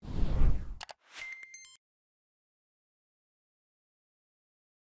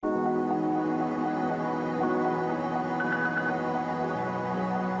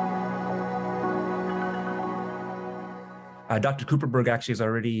Dr. Kupperberg actually has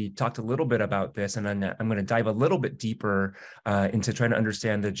already talked a little bit about this, and I'm going to dive a little bit deeper into trying to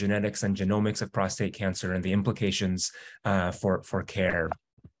understand the genetics and genomics of prostate cancer and the implications for care.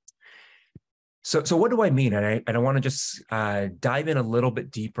 So what do I mean? And I want to just dive in a little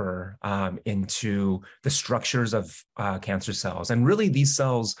bit deeper into the structures of cancer cells. And really, these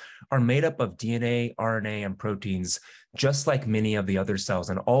cells are made up of DNA, RNA, and proteins, just like many of the other cells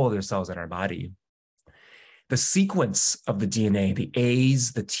and all other cells in our body. The sequence of the DNA, the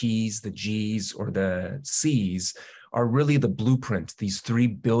A's, the T's, the G's, or the C's, are really the blueprint, these 3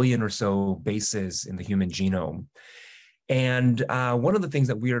 billion or so bases in the human genome. And one of the things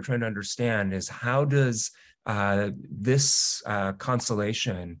that we are trying to understand is how does this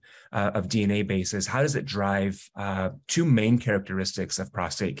constellation of DNA bases, how does it drive two main characteristics of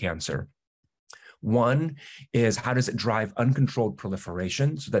prostate cancer? One is, how does it drive uncontrolled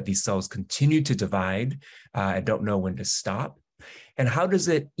proliferation so that these cells continue to divide and don't know when to stop? And how does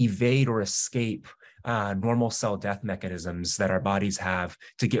it evade or escape normal cell death mechanisms that our bodies have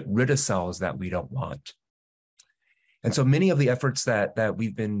to get rid of cells that we don't want? And so many of the efforts that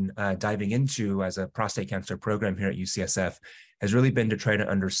we've been diving into as a prostate cancer program here at UCSF has really been to try to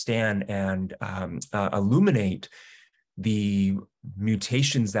understand and illuminate the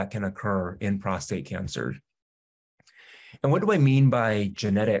mutations that can occur in prostate cancer. And what do I mean by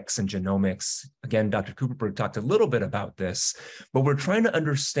genetics and genomics? Again, Dr. Kupperberg talked a little bit about this, but we're trying to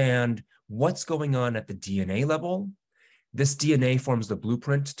understand what's going on at the DNA level. This DNA forms the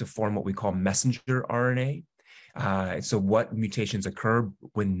blueprint to form what we call messenger RNA. So what mutations occur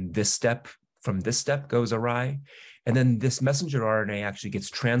when this step goes awry? And then this messenger RNA actually gets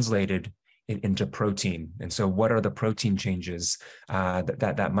translated into protein. And so what are the protein changes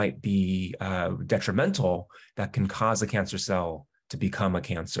that might be detrimental that can cause a cancer cell to become a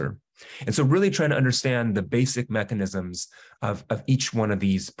cancer? And so really trying to understand the basic mechanisms of each one of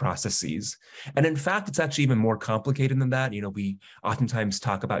these processes. And in fact, it's actually even more complicated than that. You know, we oftentimes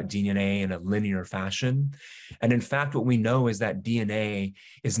talk about DNA in a linear fashion. And in fact, what we know is that DNA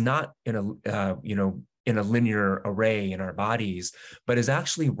is not in a linear array in our bodies, but is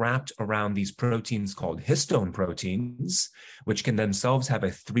actually wrapped around these proteins called histone proteins, which can themselves have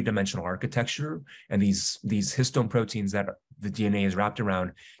a three-dimensional architecture. And these histone proteins that the DNA is wrapped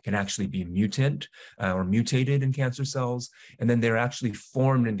around can actually be mutant or mutated in cancer cells. And then they're actually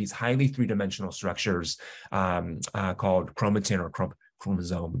formed in these highly three-dimensional structures called chromatin or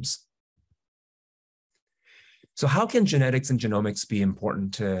chromosomes. So how can genetics and genomics be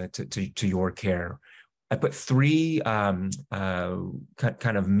important to your care? I put three kind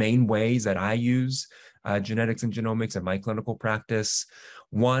of main ways that I use genetics and genomics in my clinical practice.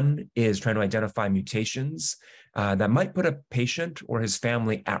 One is trying to identify mutations that might put a patient or his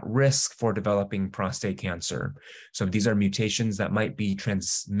family at risk for developing prostate cancer. So these are mutations that might be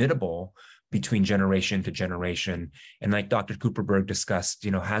transmittable between generation to generation. And like Dr. Kupperberg discussed,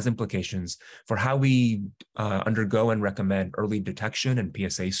 has implications for how we undergo and recommend early detection and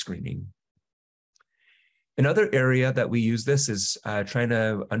PSA screening. Another area that we use this is trying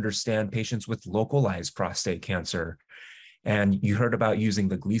to understand patients with localized prostate cancer. And you heard about using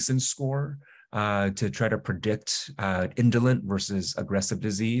the Gleason score to try to predict indolent versus aggressive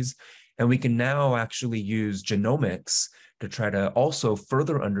disease. And we can now actually use genomics to try to also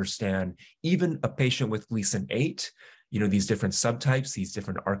further understand even a patient with Gleason 8, these different subtypes, these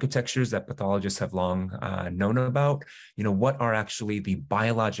different architectures that pathologists have long known about, what are actually the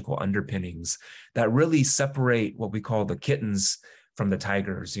biological underpinnings that really separate what we call the kittens from the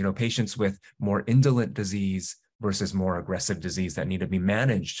tigers, patients with more indolent disease versus more aggressive disease that need to be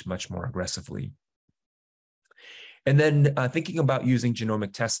managed much more aggressively. And then thinking about using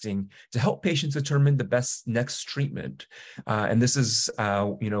genomic testing to help patients determine the best next treatment. And this is,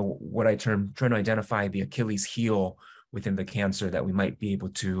 what I term trying to identify the Achilles heel within the cancer that we might be able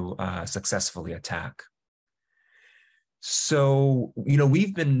to successfully attack. So,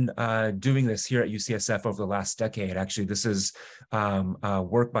 we've been doing this here at UCSF over the last decade. Actually, this is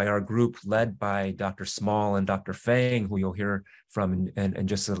work by our group led by Dr. Small and Dr. Fang, who you'll hear from in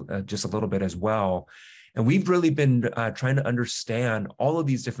just a little bit as well. And we've really been trying to understand all of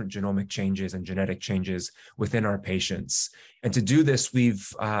these different genomic changes and genetic changes within our patients. And to do this, we've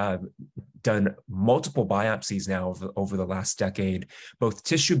done multiple biopsies now over the last decade, both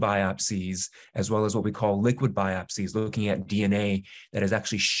tissue biopsies as well as what we call liquid biopsies, looking at DNA that is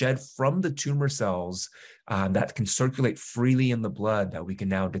actually shed from the tumor cells that can circulate freely in the blood that we can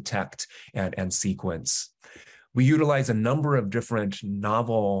now detect and sequence. We utilize a number of different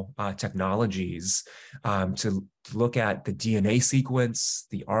novel technologies to look at the DNA sequence,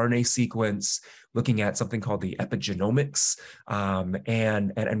 the RNA sequence, looking at something called the epigenomics,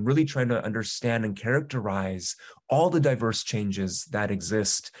 and really trying to understand and characterize all the diverse changes that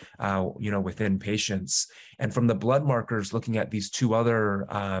exist, within patients. And from the blood markers, looking at these two other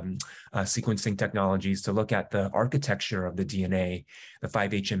sequencing technologies to look at the architecture of the DNA, the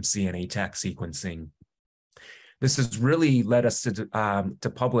 5-HMC and ATAC sequencing. This has really led us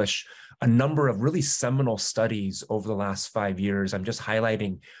to publish a number of really seminal studies over the last 5 years. I'm just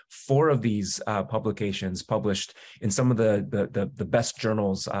highlighting 4 of these publications published in some of the best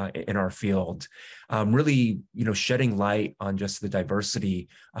journals in our field, really, shedding light on just the diversity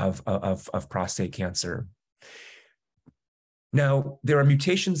of prostate cancer. Now, there are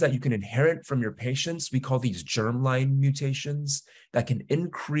mutations that you can inherit from your patients. We call these germline mutations that can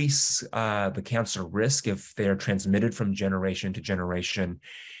increase the cancer risk if they are transmitted from generation to generation.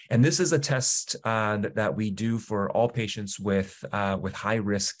 And this is a test that we do for all patients with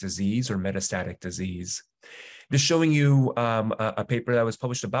high-risk disease or metastatic disease. Just showing you a paper that was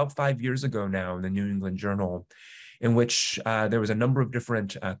published about 5 years ago now in the New England Journal, in which there was a number of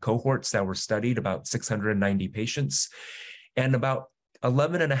different cohorts that were studied, about 690 patients. And about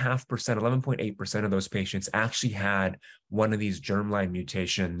 11.8% of those patients actually had one of these germline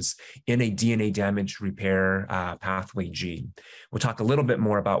mutations in a DNA damage repair pathway gene. We'll talk a little bit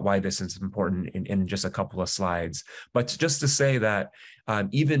more about why this is important in just a couple of slides. But just to say that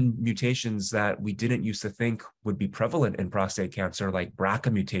even mutations that we didn't used to think would be prevalent in prostate cancer, like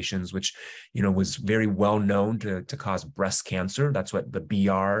BRCA mutations, which was very well known to cause breast cancer. That's what the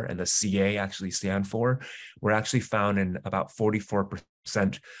BR and the CA actually stand for. Were actually found in about 44%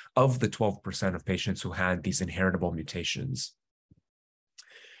 of the 12% of patients who had these inheritable mutations.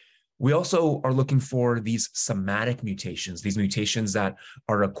 We also are looking for these somatic mutations, these mutations that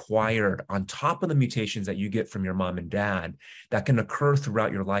are acquired on top of the mutations that you get from your mom and dad that can occur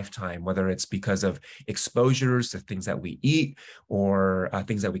throughout your lifetime, whether it's because of exposures to things that we eat or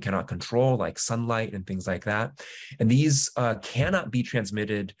things that we cannot control, like sunlight and things like that. And these cannot be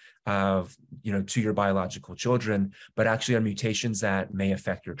transmitted to your biological children, but actually are mutations that may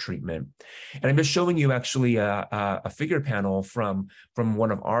affect your treatment. And I'm just showing you actually a figure panel from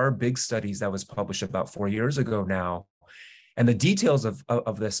one of our big studies that was published about 4 years ago now. And the details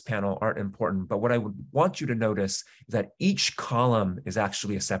of this panel aren't important, but what I would want you to notice is that each column is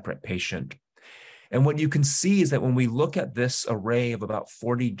actually a separate patient. And what you can see is that when we look at this array of about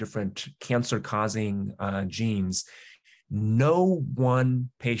 40 different cancer-causing genes, no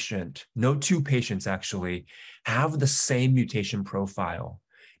two patients actually have the same mutation profile.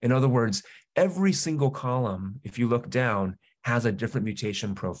 In other words, every single column, if you look down, has a different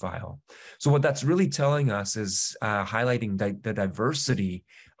mutation profile. So what that's really telling us is highlighting the diversity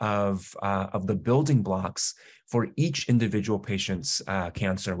of the building blocks for each individual patient's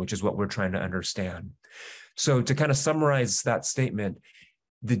cancer, which is what we're trying to understand. So to kind of summarize that statement,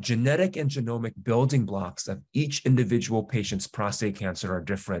 the genetic and genomic building blocks of each individual patient's prostate cancer are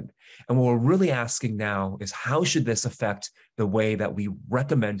different. And what we're really asking now is how should this affect the way that we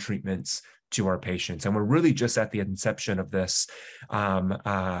recommend treatments to our patients? And we're really just at the inception of this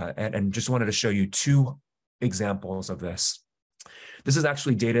and just wanted to show you 2 examples of this. This is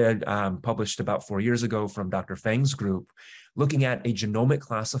actually data published about 4 years ago from Dr. Feng's group, looking at a genomic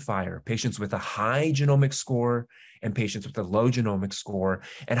classifier, patients with a high genomic score and patients with a low genomic score,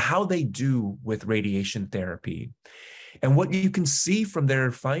 and how they do with radiation therapy. And what you can see from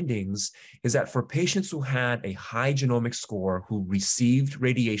their findings is that for patients who had a high genomic score, who received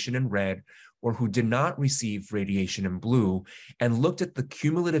radiation in red, or who did not receive radiation in blue, and looked at the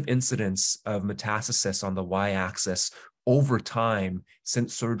cumulative incidence of metastasis on the y-axis over time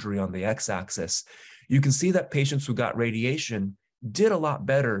since surgery on the x-axis, you can see that patients who got radiation did a lot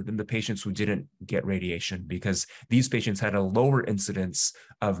better than the patients who didn't get radiation, because these patients had a lower incidence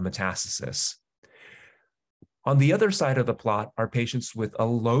of metastasis. On the other side of the plot are patients with a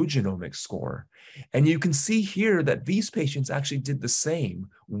low genomic score. And you can see here that these patients actually did the same,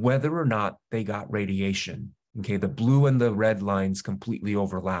 whether or not they got radiation. Okay, the blue and the red lines completely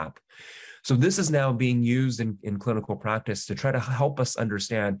overlap. So this is now being used in clinical practice to try to help us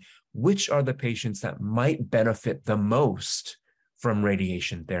understand which are the patients that might benefit the most from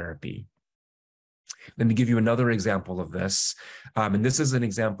radiation therapy. Let me give you another example of this. And this is an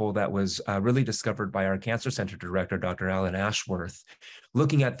example that was really discovered by our Cancer Center director, Dr. Alan Ashworth,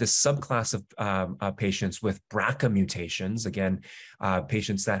 looking at this subclass of patients with BRCA mutations, again,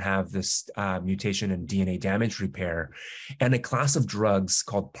 patients that have this mutation in DNA damage repair, and a class of drugs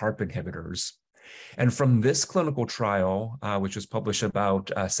called PARP inhibitors. And from this clinical trial, which was published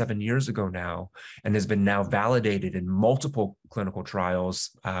about 7 years ago now, and has been now validated in multiple clinical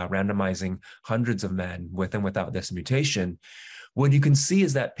trials, randomizing hundreds of men with and without this mutation, what you can see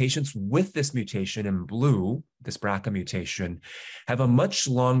is that patients with this mutation in blue, this BRCA mutation, have a much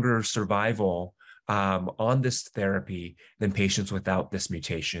longer survival on this therapy than patients without this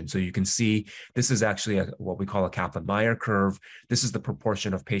mutation. So you can see this is actually what we call a Kaplan-Meier curve. This is the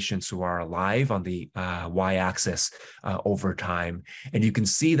proportion of patients who are alive on the y-axis over time. And you can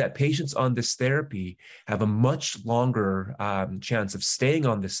see that patients on this therapy have a much longer chance of staying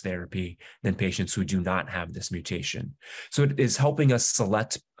on this therapy than patients who do not have this mutation. So it is helping us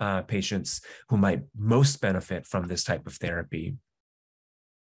select patients who might most benefit from this type of therapy.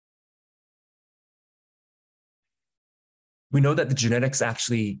 We know that the genetics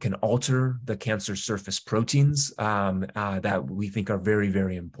actually can alter the cancer surface proteins that we think are very,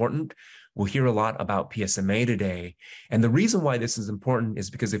 very important. We'll hear a lot about PSMA today. And the reason why this is important is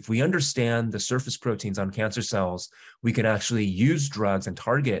because if we understand the surface proteins on cancer cells, we can actually use drugs and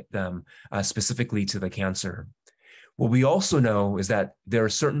target them specifically to the cancer. What we also know is that there are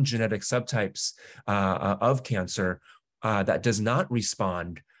certain genetic subtypes of cancer that does not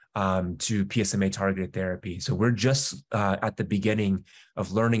respond to PSMA targeted therapy. So we're just at the beginning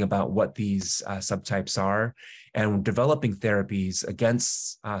of learning about what these subtypes are and developing therapies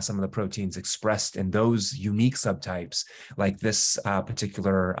against some of the proteins expressed in those unique subtypes, like this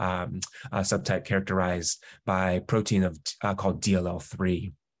particular subtype characterized by a protein called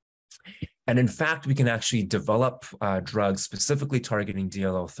DLL3. And in fact, we can actually develop drugs specifically targeting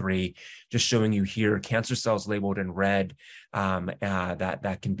DLL3, just showing you here cancer cells labeled in red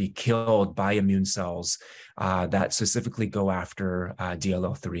that can be killed by immune cells that specifically go after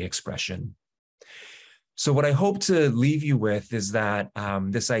DLL3 expression. So what I hope to leave you with is that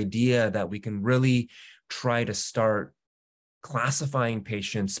this idea that we can really try to start classifying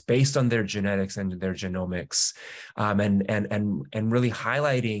patients based on their genetics and their genomics, and really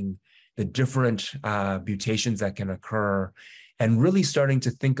highlighting the different mutations that can occur, and really starting to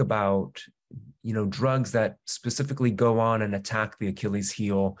think about, drugs that specifically go on and attack the Achilles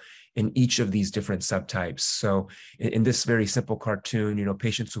heel in each of these different subtypes. So in this very simple cartoon,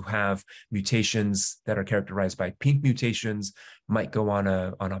 patients who have mutations that are characterized by pink mutations might go on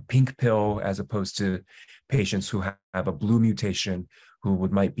a pink pill, as opposed to patients who have a blue mutation who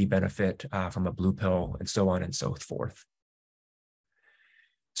might benefit from a blue pill, and so on and so forth.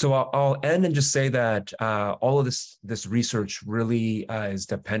 So I'll end and just say that all of this research really is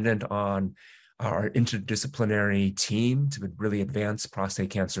dependent on our interdisciplinary team to really advance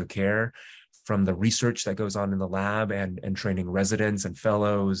prostate cancer care, from the research that goes on in the lab and training residents and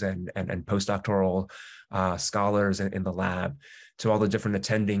fellows and postdoctoral scholars in the lab, to all the different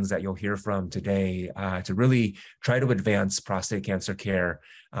attendings that you'll hear from today to really try to advance prostate cancer care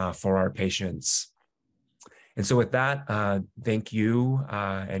for our patients. And so with that, thank you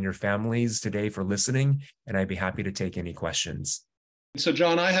and your families today for listening, and I'd be happy to take any questions. So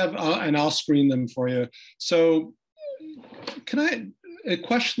John, I have, and I'll screen them for you. So a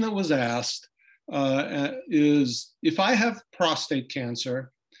question that was asked is, if I have prostate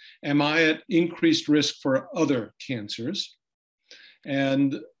cancer, am I at increased risk for other cancers?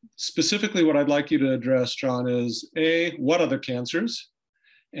 And specifically what I'd like you to address, John, is A, what other cancers?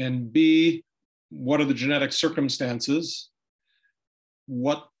 And B, what are the genetic circumstances?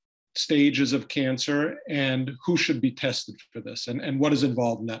 What stages of cancer, and who should be tested for this, and what is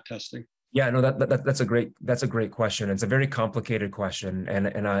involved in that testing? Yeah, no, that's a great question. It's a very complicated question,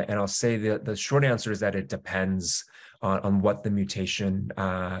 and I'll say the short answer is that it depends on what the mutation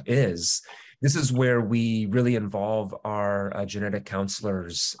is. This is where we really involve our genetic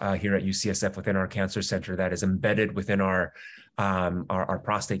counselors here at UCSF within our cancer center that is embedded within our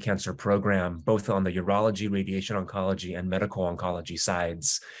prostate cancer program, both on the urology, radiation oncology, and medical oncology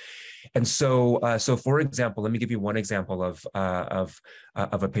sides. And so for example, let me give you one example of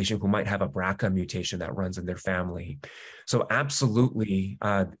a patient who might have a BRCA mutation that runs in their family. So absolutely,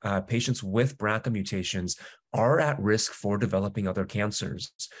 patients with BRCA mutations are at risk for developing other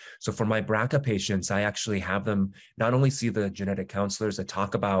cancers. So for my BRCA patients, I actually have them not only see the genetic counselors that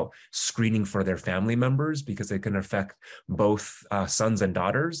talk about screening for their family members, because it can affect both sons and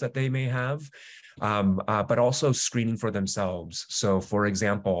daughters that they may have, but also screening for themselves. So for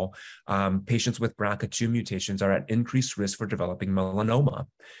example, patients with BRCA2 mutations are at increased risk for developing melanoma.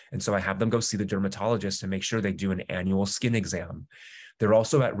 And so I have them go see the dermatologist to make sure they do an annual skin exam. They're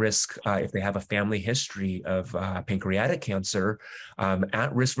also at risk if they have a family history of pancreatic cancer,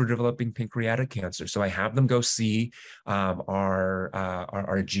 at risk for developing pancreatic cancer. So I have them go see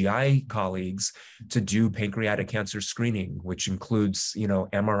our GI colleagues to do pancreatic cancer screening, which includes,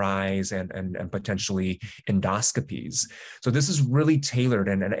 MRIs and potentially endoscopies. So this is really tailored,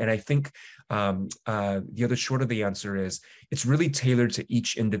 and I think the other short of the answer is it's really tailored to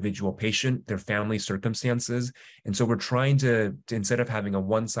each individual patient, their family circumstances. And so we're trying to instead of having a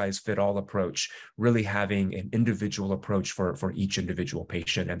one-size-fit-all approach, really having an individual approach for each individual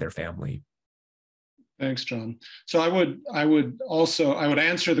patient and their family. Thanks, John. So I would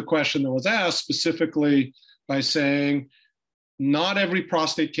answer the question that was asked specifically by saying, not every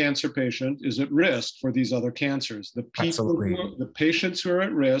prostate cancer patient is at risk for these other cancers. The patients who are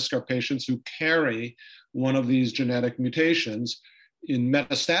at risk are patients who carry one of these genetic mutations. In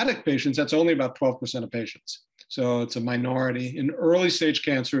metastatic patients, that's only about 12% of patients. So it's a minority. In early stage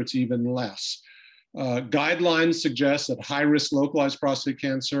cancer, it's even less. Guidelines suggest that high-risk localized prostate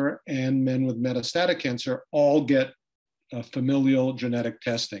cancer and men with metastatic cancer all get familial genetic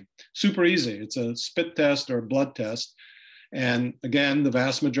testing. Super easy. It's a spit test or a blood test. And again, the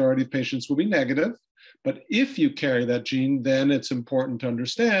vast majority of patients will be negative. But if you carry that gene, then it's important to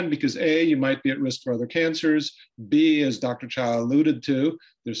understand because A, you might be at risk for other cancers. B, as Dr. Chow alluded to,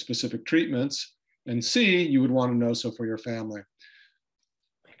 there's specific treatments. And C, you would want to know so for your family.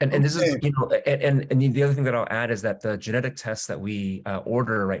 And this is, and the other thing that I'll add is that the genetic test that we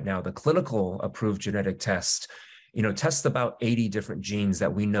order right now, the clinical approved genetic test, tests about 80 different genes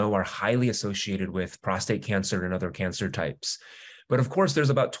that we know are highly associated with prostate cancer and other cancer types. But of course,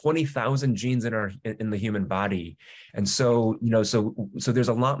 there's about 20,000 genes in the human body. And so, so there's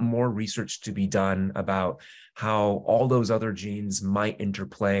a lot more research to be done about how all those other genes might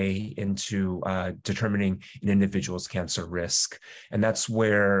interplay into determining an individual's cancer risk. And that's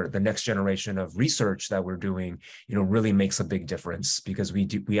where the next generation of research that we're doing, really makes a big difference because we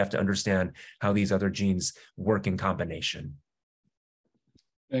have to understand how these other genes work in combination.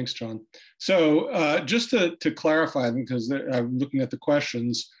 Thanks, John. So just to clarify, because I'm looking at the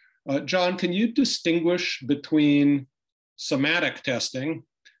questions, John, can you distinguish between somatic testing,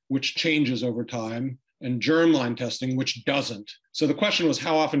 which changes over time, and germline testing, which doesn't? So the question was,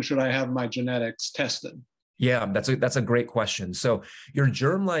 how often should I have my genetics tested? Yeah, that's a great question. So your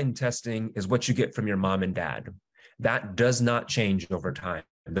germline testing is what you get from your mom and dad. That does not change over time.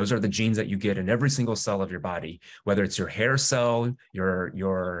 Those are the genes that you get in every single cell of your body, whether it's your hair cell,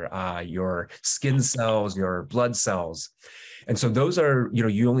 your skin cells, your blood cells. And so those are,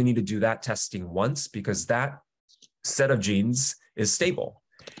 you only need to do that testing once because that set of genes is stable.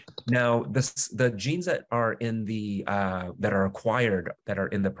 Now, the genes that are in that are acquired, that are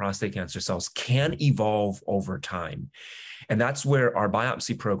in the prostate cancer cells can evolve over time. And that's where our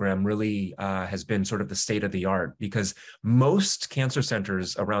biopsy program really has been sort of the state of the art because most cancer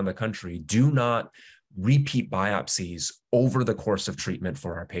centers around the country do not repeat biopsies over the course of treatment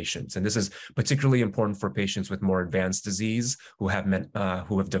for our patients. And this is particularly important for patients with more advanced disease who have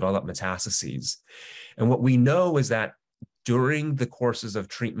developed metastases. And what we know is that during the courses of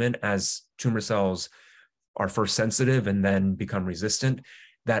treatment, as tumor cells are first sensitive and then become resistant,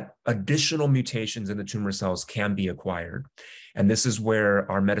 that additional mutations in the tumor cells can be acquired. And this is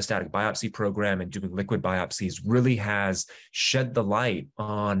where our metastatic biopsy program and doing liquid biopsies really has shed the light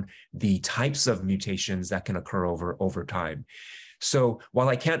on the types of mutations that can occur over time. So while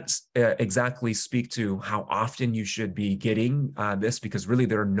I can't exactly speak to how often you should be getting this, because really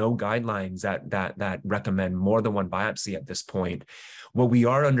there are no guidelines that recommend more than one biopsy at this point, what we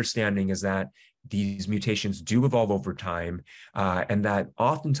are understanding is that these mutations do evolve over time, and that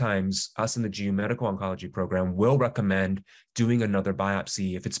oftentimes us in the GU Medical Oncology program will recommend doing another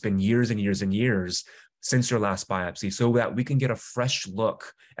biopsy if it's been years and years and years since your last biopsy, so that we can get a fresh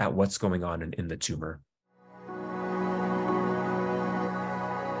look at what's going on in the tumor.